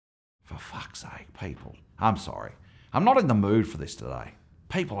For fuck's sake, people. I'm sorry. I'm not in the mood for this today.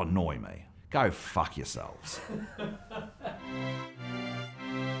 People annoy me. Go fuck yourselves.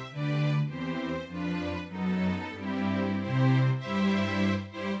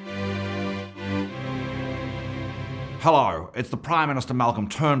 Hello, it's the Prime Minister Malcolm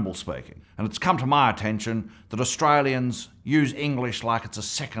Turnbull speaking, and it's come to my attention that Australians use English like it's a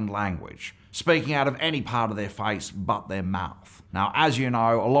second language, speaking out of any part of their face but their mouth. Now, as you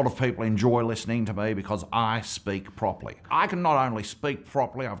know, a lot of people enjoy listening to me because I speak properly. I can not only speak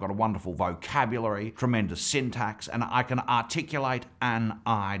properly, I've got a wonderful vocabulary, tremendous syntax, and I can articulate an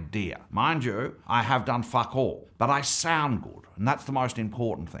idea. Mind you, I have done fuck all, but I sound good, and that's the most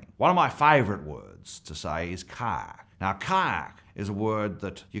important thing. One of my favourite words to say is kayak. Now, kayak is a word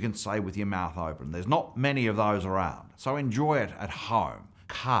that you can say with your mouth open. There's not many of those around, so enjoy it at home.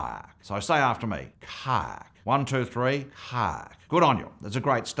 Kayak. So say after me, kayak. 1, 2, 3, kayak. Good on you. That's a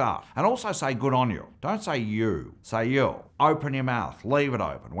great start. And also say good on you. Don't say you. Say you. Open your mouth. Leave it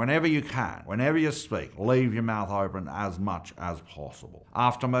open. Whenever you can, whenever you speak, leave your mouth open as much as possible.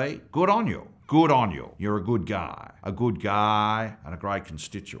 After me, good on you. Good on you. You're a good guy. A good guy and a great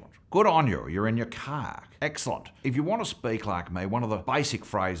constituent. Good on you. You're in your kayak. Excellent. If you want to speak like me, one of the basic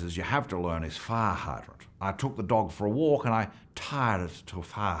phrases you have to learn is fire hydrant. I took the dog for a walk and I tied it to a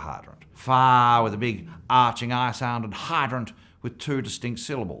fire hydrant. Fire with a big arching I sound and hydrant with 2 distinct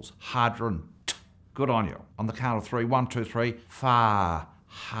syllables. Hydrant. Good on you. On the count of 3, 1, 2, 3, fire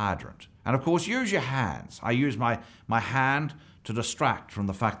hydrant. And of course, use your hands. I use my hand to distract from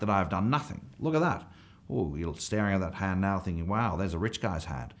the fact that I've done nothing. Look at that. Oh, you're staring at that hand now thinking, wow, there's a rich guy's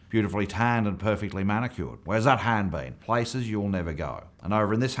hand. Beautifully tanned and perfectly manicured. Where's that hand been? Places you'll never go. And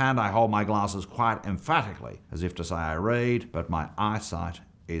over in this hand, I hold my glasses quite emphatically, as if to say I read, but my eyesight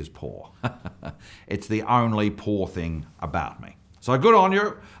is poor. It's the only poor thing about me. So good on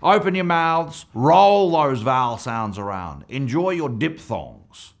you. Open your mouths. Roll those vowel sounds around. Enjoy your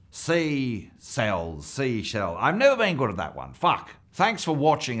diphthongs. Sea cells, seashell. I've never been good at that one. Fuck. Thanks for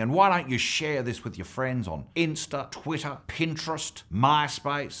watching, and why don't you share this with your friends on Insta, Twitter, Pinterest,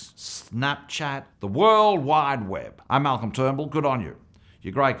 MySpace, Snapchat, the World Wide Web. I'm Malcolm Turnbull. Good on you.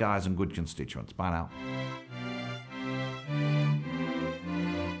 You're great guys and good constituents. Bye now.